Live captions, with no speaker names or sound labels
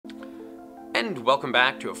And welcome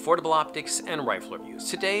back to Affordable Optics and Rifle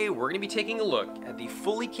Reviews. Today we're going to be taking a look at the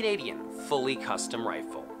fully Canadian, fully custom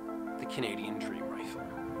rifle, the Canadian Dream Rifle.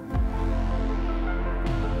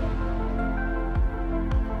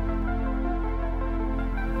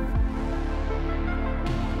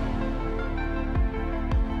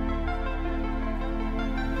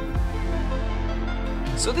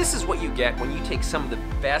 So this is what you get when you take some of the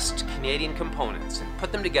best Canadian components and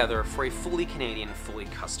put them together for a fully Canadian, fully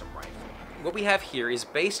custom rifle. What we have here is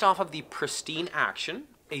based off of the Pristine Action,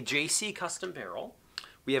 a JC custom barrel.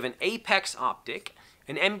 We have an Apex Optic,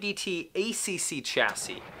 an MDT ACC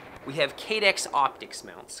chassis. We have Cadex Optics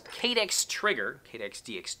Mounts, Cadex Trigger, Cadex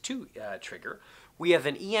DX2 trigger. We have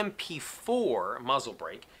an EMP4 muzzle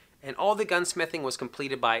brake, and all the gunsmithing was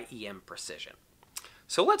completed by EM Precision.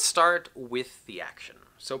 So let's start with the Action.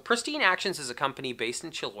 So Pristine Actions is a company based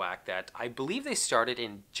in Chilliwack that I believe they started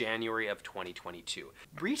in January of 2022.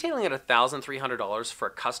 Retailing at $1,300 for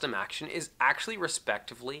a custom Action is actually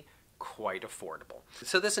respectively quite affordable.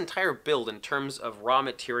 So this entire build in terms of raw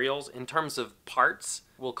materials, in terms of parts,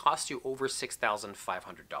 will cost you over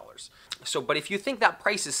 $6,500. But if you think that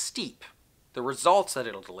price is steep, the results that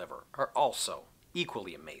it'll deliver are also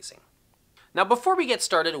equally amazing. Now before we get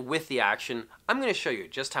started with the Action, I'm going to show you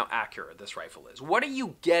just how accurate this rifle is. What are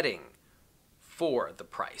you getting for the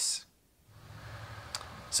price?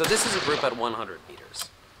 So this is a group at 100 meters.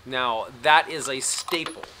 Now that is a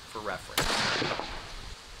staple for reference.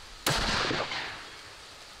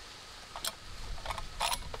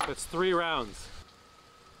 That's 3 rounds.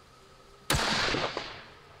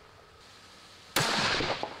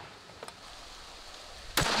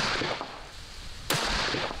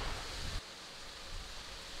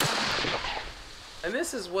 And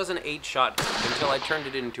this was an 8-shot group until I turned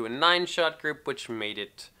it into a 9-shot group, which made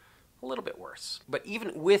it a little bit worse. But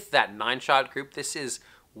even with that 9-shot group, this is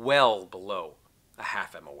well below a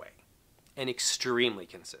half MOA and extremely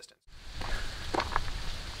consistent.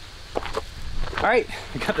 All right,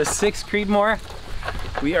 we got the 6 Creedmoor.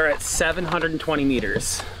 We are at 720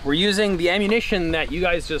 meters. We're using the ammunition that you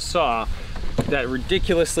guys just saw, that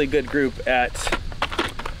ridiculously good group at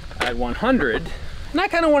 100. And I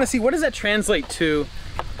kind of want to see, what does that translate to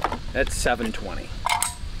at 720?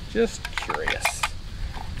 Just curious.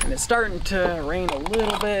 And it's starting to rain a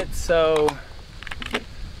little bit, so I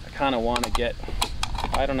kind of want to get,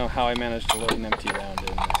 I don't know how I managed to load an empty round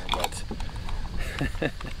in there,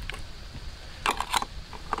 but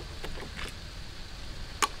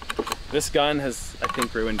this gun has, I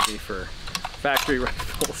think, ruined me for factory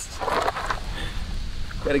rifles.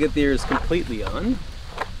 Gotta get the ears completely on.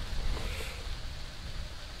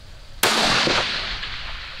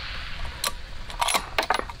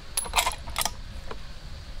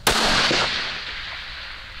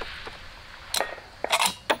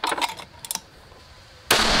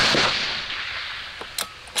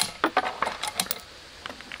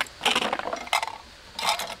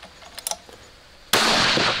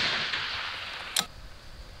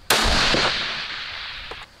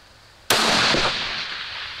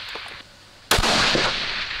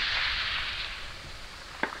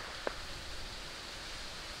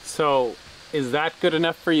 So, is that good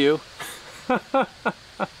enough for you?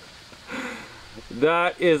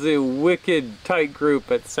 That is a wicked tight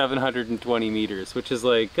group at 720 meters, which is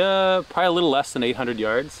like probably a little less than 800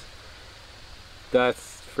 yards.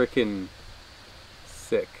 That's freaking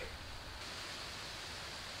sick.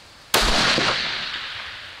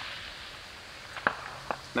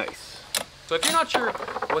 Nice. So if you're not sure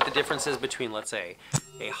what the difference is between, let's say,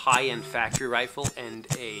 a high-end factory rifle and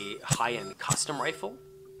a high-end custom rifle,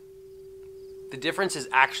 the difference is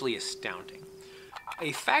actually astounding.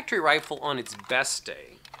 A factory rifle on its best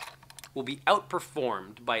day will be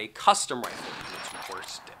outperformed by a custom rifle on its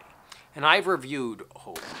worst day. And I've reviewed,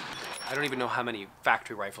 I don't even know how many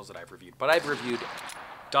factory rifles that I've reviewed, but I've reviewed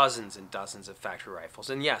dozens and dozens of factory rifles.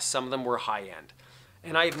 And yes, some of them were high-end.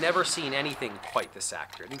 And I've never seen anything quite this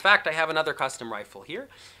accurate. In fact, I have another custom rifle here,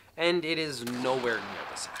 and it is nowhere near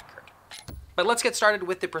this accurate. But let's get started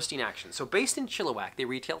with the Pristine Action. So based in Chilliwack, they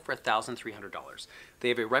retail for $1,300. They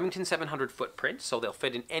have a Remington 700 footprint, so they'll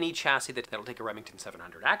fit in any chassis that'll take a Remington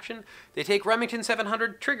 700 Action. They take Remington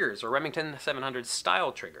 700 triggers or Remington 700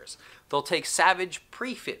 style triggers. They'll take Savage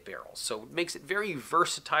pre-fit barrels, so it makes it very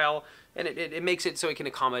versatile, and it makes it so it can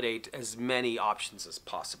accommodate as many options as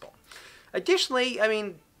possible. Additionally, I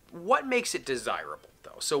mean, what makes it desirable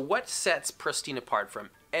though? So what sets Pristine apart from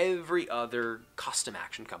every other custom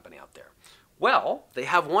action company out there? Well, they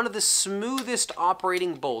have one of the smoothest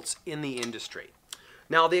operating bolts in the industry.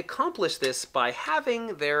 Now, they accomplish this by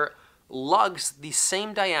having their lugs the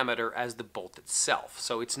same diameter as the bolt itself.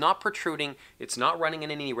 So it's not protruding, it's not running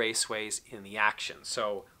in any raceways in the action.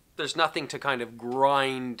 So there's nothing to kind of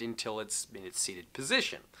grind until it's in its seated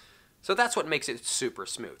position. So that's what makes it super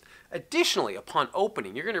smooth. Additionally, upon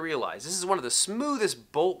opening, you're going to realize this is one of the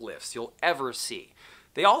smoothest bolt lifts you'll ever see.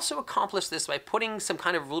 They also accomplish this by putting some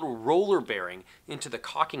kind of little roller bearing into the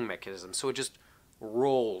cocking mechanism, so it just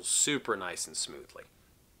rolls super nice and smoothly.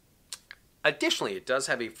 Additionally, it does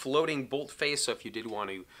have a floating bolt face, so if you did want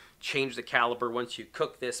to change the caliber once you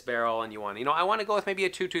cook this barrel and you want, I want to go with maybe a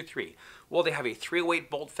 223. Well, they have a 308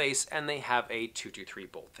 bolt face and they have a 223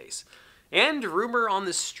 bolt face. And rumor on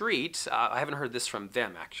the street, I haven't heard this from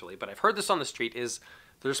them actually, but I've heard this on the street, is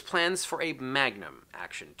there's plans for a Magnum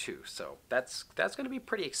action too. So that's going to be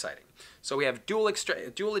pretty exciting. So we have dual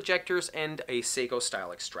ejectors and a Seiko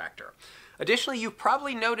style extractor. Additionally, you've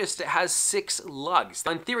probably noticed it has 6 lugs.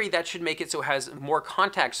 In theory, that should make it so it has more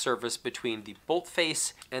contact surface between the bolt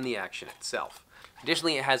face and the action itself.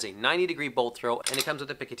 Additionally, it has a 90-degree bolt throw, and it comes with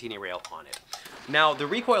a Picatinny rail on it. Now, the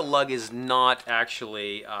recoil lug is not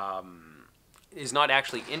actually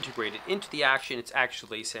integrated into the action. It's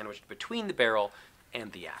actually sandwiched between the barrel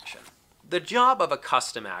and the action. The job of a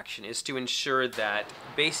custom action is to ensure that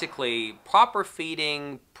basically proper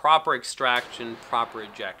feeding, proper extraction, proper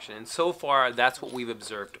ejection, and so far that's what we've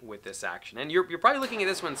observed with this action. And you're probably looking at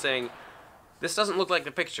this one saying, this doesn't look like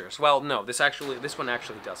the pictures. Well, no, this one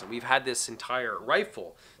actually doesn't. We've had this entire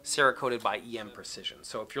rifle Cerakoted by EM Precision.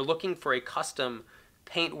 So if you're looking for a custom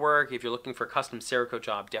paintwork, if you're looking for a custom Cerakote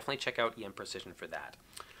job, definitely check out EM Precision for that.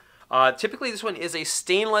 Typically, this one is a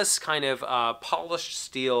stainless kind of polished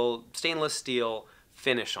steel, stainless steel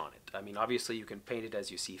finish on it. I mean, obviously you can paint it as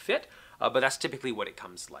you see fit, but that's typically what it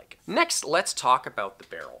comes like. Next, let's talk about the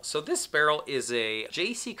barrel. So this barrel is a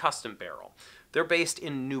JC custom barrel. They're based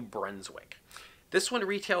in New Brunswick. This one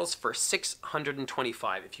retails for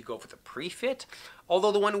 $625 if you go for the pre-fit,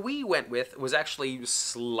 although the one we went with was actually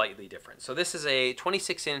slightly different. So this is a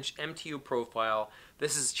 26-inch MTU profile.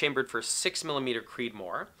 This is chambered for 6mm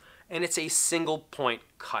Creedmoor. And it's a single point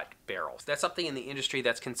cut barrel. That's something in the industry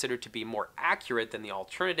that's considered to be more accurate than the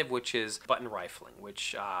alternative, which is button rifling,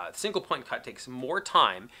 which single point cut takes more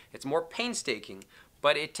time, it's more painstaking,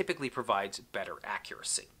 but it typically provides better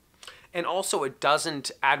accuracy. And also it doesn't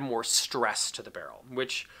add more stress to the barrel,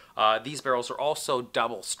 which these barrels are also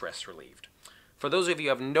double stress relieved. For those of you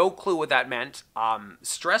who have no clue what that meant,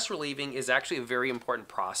 stress relieving is actually a very important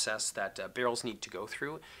process that barrels need to go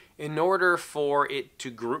through in order for it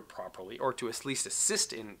to group properly, or to at least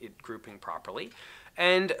assist in it grouping properly.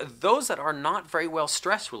 And those that are not very well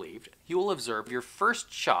stress relieved, you will observe your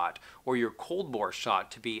first shot or your cold bore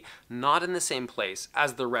shot to be not in the same place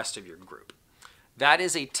as the rest of your group. That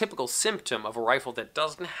is a typical symptom of a rifle that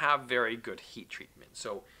doesn't have very good heat treatment.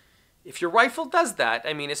 So if your rifle does that,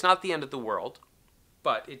 I mean, it's not the end of the world,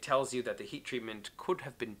 but it tells you that the heat treatment could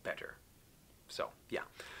have been better. So, yeah.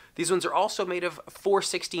 These ones are also made of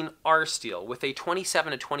 416R steel with a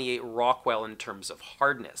 27 to 28 Rockwell in terms of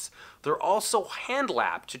hardness. They're also hand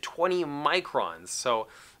lapped to 20 microns, so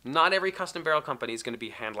not every custom barrel company is going to be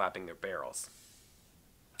hand lapping their barrels.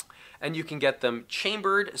 And you can get them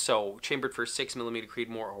chambered, so chambered for 6mm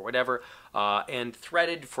Creedmoor or whatever, and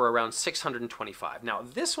threaded for around $625. Now,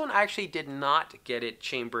 this one I actually did not get it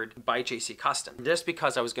chambered by JC Custom, just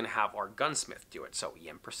because I was going to have our gunsmith do it, so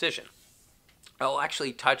EM Precision. I'll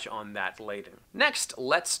actually touch on that later. Next,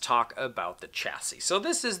 let's talk about the chassis. So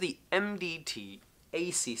this is the MDT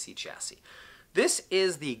ACC chassis. This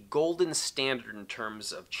is the golden standard in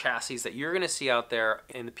terms of chassis that you're going to see out there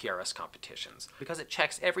in the PRS competitions, because it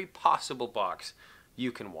checks every possible box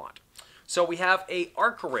you can want. So we have a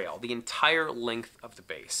Arca rail the entire length of the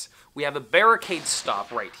base. We have a barricade stop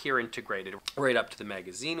right here integrated right up to the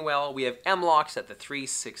magazine well. We have M-locks at the 3,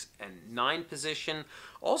 6, and 9 position.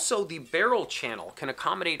 Also, the barrel channel can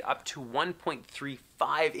accommodate up to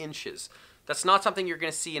 1.35 inches. That's not something you're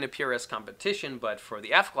going to see in a PRS competition, but for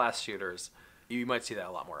the F-class shooters, you might see that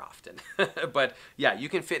a lot more often. But yeah, you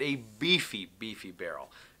can fit a beefy, beefy barrel.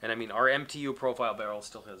 And I mean, our MTU profile barrel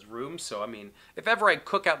still has room, so I mean, if ever I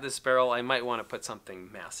cook out this barrel, I might want to put something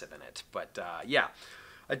massive in it. But yeah.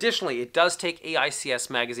 Additionally, it does take AICS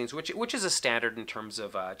magazines, which is a standard in terms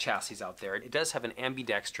of chassis out there. It does have an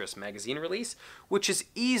ambidextrous magazine release, which is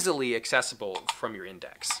easily accessible from your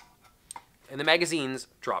index. And the magazines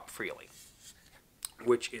drop freely,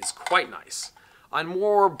 which is quite nice. On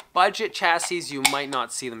more budget chassis, you might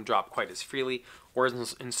not see them drop quite as freely or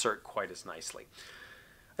insert quite as nicely.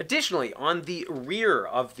 Additionally, on the rear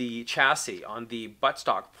of the chassis, on the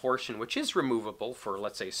buttstock portion, which is removable for,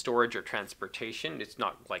 let's say, storage or transportation, it's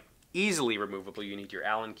not like easily removable. You need your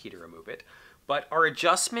Allen key to remove it. But our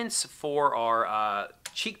adjustments for our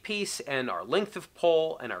cheek piece and our length of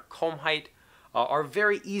pull and our comb height are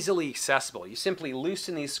very easily accessible. You simply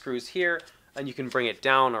loosen these screws here and you can bring it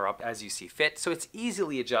down or up as you see fit. So it's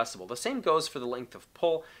easily adjustable. The same goes for the length of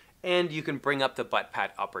pull, and you can bring up the butt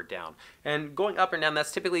pad up or down. And going up and down,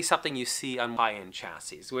 that's typically something you see on high-end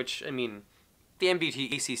chassis, which, I mean, the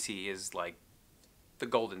MDT ACC is like the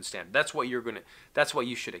golden standard. That's what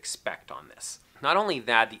you should expect on this. Not only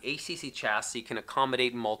that, the ACC chassis can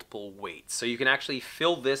accommodate multiple weights. So you can actually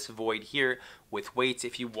fill this void here with weights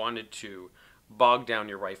if you wanted to bog down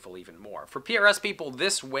your rifle even more. For PRS people,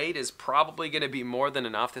 this weight is probably going to be more than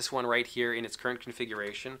enough. This one right here in its current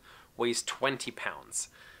configuration weighs 20 pounds.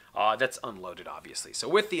 That's unloaded, obviously. So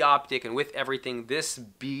with the Optic and with everything, this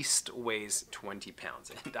beast weighs 20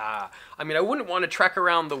 pounds. And, I mean, I wouldn't want to trek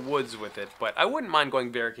around the woods with it, but I wouldn't mind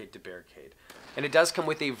going barricade to barricade. And it does come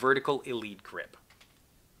with a vertical elite grip,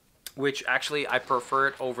 which actually I prefer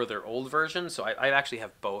it over their old version. So I actually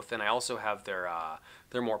have both, and I also have their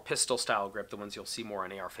more pistol style grip, the ones you'll see more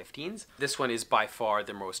on AR-15s. This one is by far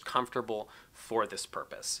the most comfortable for this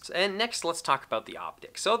purpose. And next, let's talk about the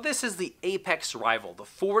Optic. So this is the Apex Rival, the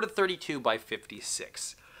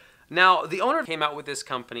 4-32x56. Now, the owner came out with this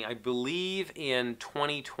company, I believe, in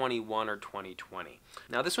 2021 or 2020.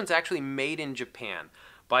 Now, this one's actually made in Japan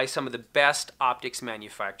by some of the best optics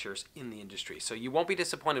manufacturers in the industry. So you won't be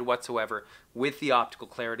disappointed whatsoever with the optical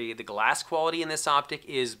clarity. The glass quality in this optic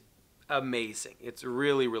is amazing. It's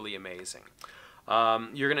really, really amazing.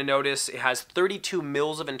 You're going to notice it has 32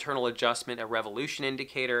 mils of internal adjustment, a revolution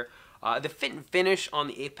indicator. The fit and finish on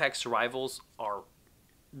the Apex Rivals are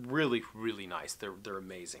really, really nice. They're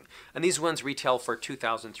amazing. And these ones retail for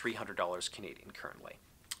 $2,300 Canadian currently.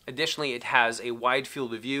 Additionally, it has a wide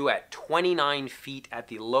field of view at 29 feet at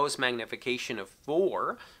the lowest magnification of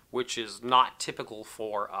 4, which is not typical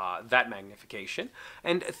for that magnification,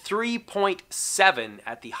 and 3.7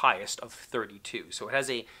 at the highest of 32. So it has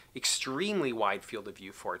a extremely wide field of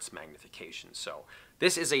view for its magnification. So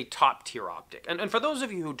this is a top tier optic. And for those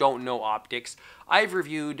of you who don't know optics, I've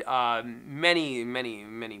reviewed many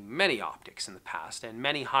optics in the past, and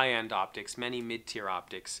many high-end optics, many mid-tier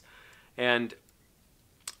optics, and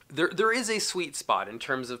there is a sweet spot in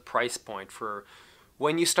terms of price point for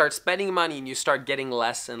when you start spending money and you start getting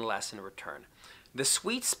less and less in return. The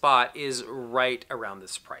sweet spot is right around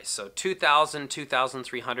this price. So $2,000,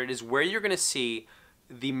 $2,300 is where you're going to see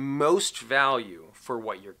the most value for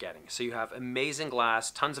what you're getting. So you have amazing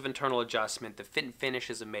glass, tons of internal adjustment, the fit and finish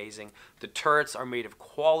is amazing, the turrets are made of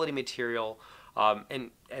quality material,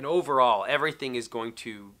 and overall everything is going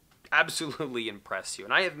to absolutely impress you.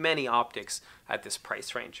 And I have many optics at this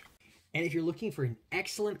price range. And if you're looking for an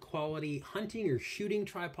excellent quality hunting or shooting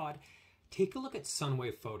tripod, take a look at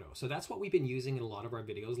Sunwave Photo. So that's what we've been using in a lot of our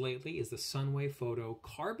videos lately, is the Sunwave Photo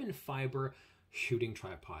carbon fiber shooting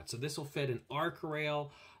tripod. So this will fit an Arca rail,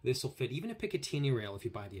 this will fit even a Picatinny rail if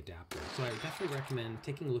you buy the adapter. So I would definitely recommend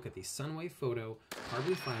taking a look at the Sunwave Photo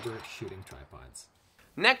carbon fiber shooting tripods.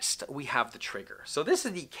 Next, we have the trigger. So this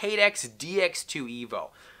is the Cadex DX2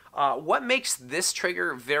 Evo. What makes this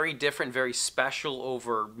trigger very different, very special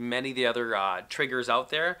over many of the other triggers out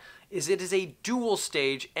there is it is a dual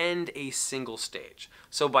stage and a single stage.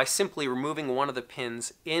 So by simply removing one of the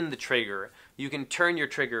pins in the trigger, you can turn your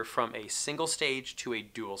trigger from a single stage to a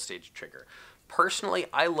dual stage trigger. Personally,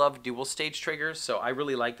 I love dual stage triggers, so I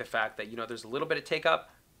really like the fact that, you know, there's a little bit of take up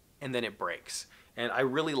and then it breaks. And I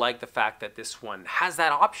really like the fact that this one has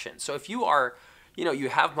that option. So if you are, you know, you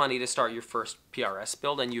have money to start your first PRS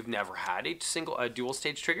build and you've never had a dual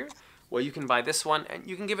stage trigger, well, you can buy this one and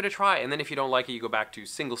you can give it a try. And then if you don't like it, you go back to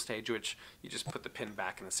single stage, which you just put the pin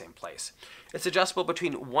back in the same place. It's adjustable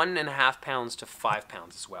between 1.5 pounds to 5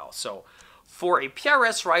 pounds as well. So for a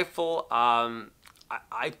PRS rifle,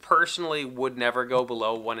 I personally would never go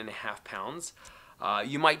below 1.5 pounds.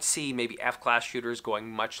 You might see maybe F-class shooters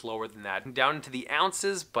going much lower than that, down into the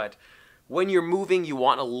ounces, but when you're moving, you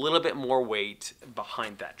want a little bit more weight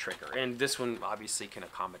behind that trigger, and this one obviously can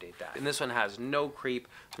accommodate that. And this one has no creep,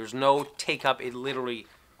 there's no take up, it literally,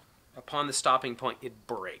 upon the stopping point, it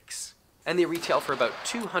breaks. And they retail for about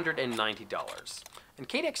 $290. And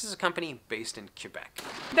Cadex is a company based in Quebec.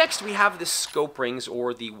 Next, we have the scope rings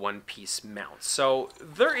or the one-piece mount. So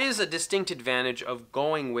there is a distinct advantage of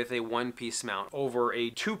going with a one-piece mount over a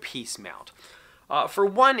two-piece mount. For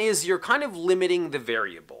one is you're kind of limiting the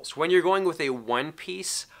variables. When you're going with a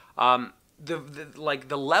one-piece, the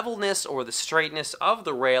levelness or the straightness of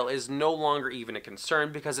the rail is no longer even a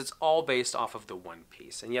concern because it's all based off of the one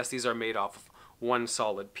piece. And yes, these are made off of one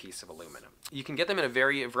solid piece of aluminum. You can get them in a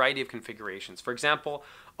variety of configurations. For example,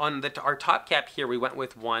 on our top cap here, we went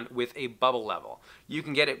with one with a bubble level. You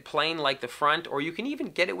can get it plain like the front, or you can even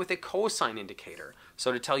get it with a cosine indicator,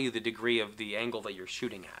 so to tell you the degree of the angle that you're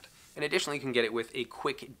shooting at. And additionally, you can get it with a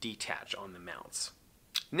quick detach on the mounts.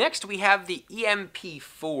 Next, we have the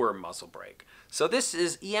EMP4 muzzle brake. So this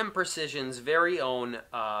is EM Precision's very own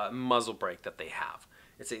muzzle brake that they have.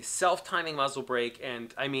 It's a self-timing muzzle brake,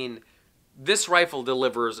 and I mean, this rifle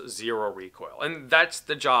delivers zero recoil, and that's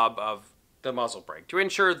the job of the muzzle brake, to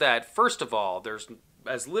ensure that, first of all, there's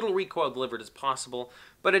as little recoil delivered as possible,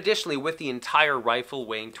 but additionally, with the entire rifle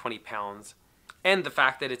weighing 20 pounds, and the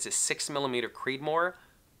fact that it's a 6mm Creedmoor,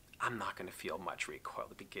 I'm not going to feel much recoil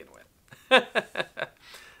to begin with.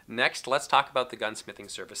 Next, let's talk about the gunsmithing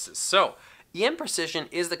services. So, EM Precision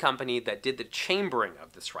is the company that did the chambering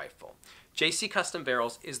of this rifle. JC Custom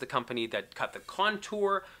Barrels is the company that cut the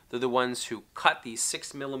contour. They're the ones who cut the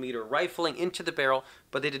 6mm rifling into the barrel,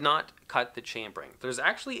 but they did not cut the chambering. There's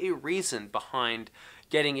actually a reason behind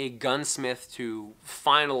getting a gunsmith to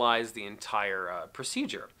finalize the entire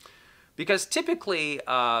procedure. Because typically,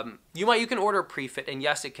 you can order a pre-fit, and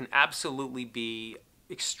yes, it can absolutely be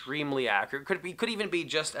extremely accurate. Could even be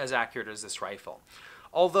just as accurate as this rifle.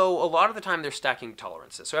 Although a lot of the time they're stacking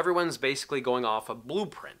tolerances. So everyone's basically going off a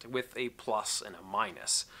blueprint with a plus and a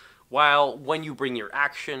minus. While when you bring your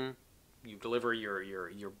action, you deliver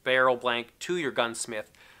your barrel blank to your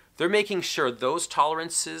gunsmith, they're making sure those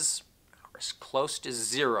tolerances are as close to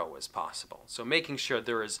zero as possible. So making sure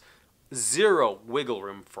there is zero wiggle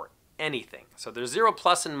room for anything. So there's zero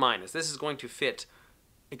plus and minus. This is going to fit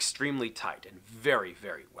extremely tight and very,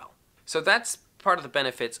 very well. So that's part of the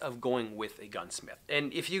benefits of going with a gunsmith.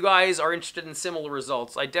 And if you guys are interested in similar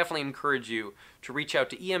results, I definitely encourage you to reach out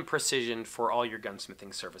to EM Precision for all your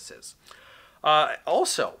gunsmithing services.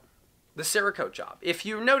 Also, the Cerakote job. If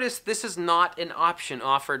you notice, this is not an option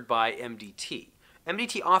offered by MDT.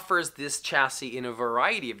 MDT offers this chassis in a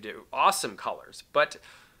variety of awesome colors, but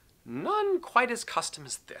none quite as custom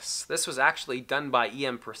as this. This was actually done by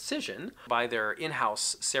EM Precision, by their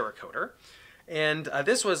in-house Cerakoter. And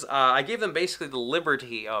this was, I gave them basically the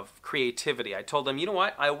liberty of creativity. I told them, you know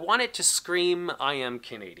what, I want it to scream, I am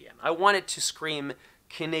Canadian. I want it to scream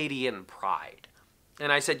Canadian pride. And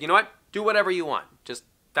I said, you know what, do whatever you want. Just,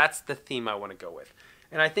 that's the theme I want to go with.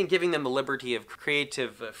 And I think giving them the liberty of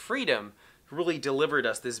creative freedom really delivered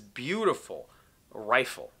us this beautiful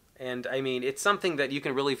rifle. And I mean, it's something that you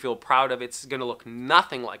can really feel proud of. It's going to look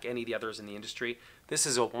nothing like any of the others in the industry. This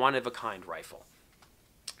is a one-of-a-kind rifle.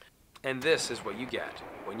 And this is what you get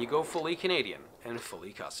when you go fully Canadian and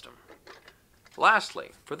fully custom. Lastly,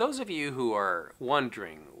 for those of you who are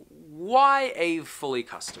wondering, why a fully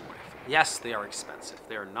custom rifle? Yes, they are expensive.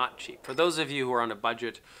 They are not cheap. For those of you who are on a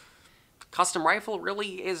budget, custom rifle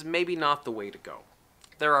really is maybe not the way to go.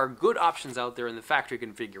 There are good options out there in the factory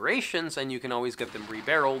configurations, and you can always get them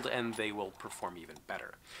rebarreled, and they will perform even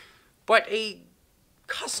better. But a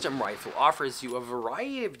custom rifle offers you a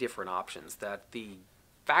variety of different options that the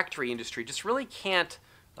factory industry just really can't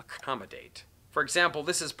accommodate. For example,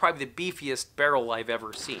 this is probably the beefiest barrel I've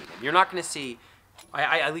ever seen. And you're not going to see,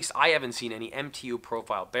 at least I haven't seen any MTU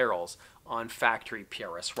profile barrels on factory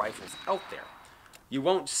PRS rifles out there. You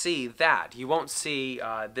won't see that. You won't see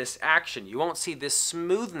this action. You won't see this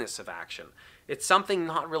smoothness of action. It's something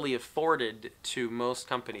not really afforded to most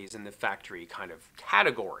companies in the factory kind of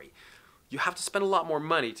category. You have to spend a lot more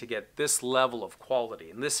money to get this level of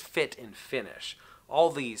quality and this fit and finish. All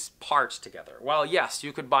these parts together. While yes,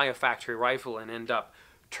 you could buy a factory rifle and end up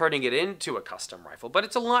turning it into a custom rifle, but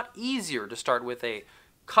it's a lot easier to start with a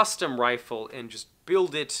custom rifle and just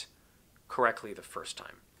build it correctly the first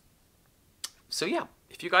time. So yeah,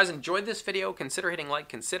 if you guys enjoyed this video, consider hitting like,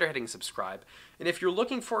 consider hitting subscribe, and if you're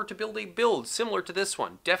looking forward to build a build similar to this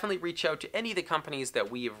one, definitely reach out to any of the companies that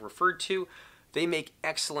we have referred to. They make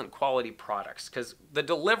excellent quality products, because the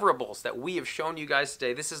deliverables that we have shown you guys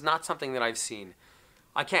today, this is not something that I've seen.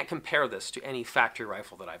 I can't compare this to any factory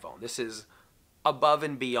rifle that I've owned. This is above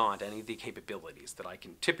and beyond any of the capabilities that I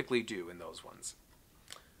can typically do in those ones.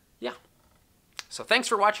 Yeah. So thanks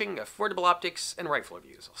for watching Affordable Optics and Rifle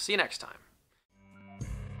Reviews. I'll see you next time.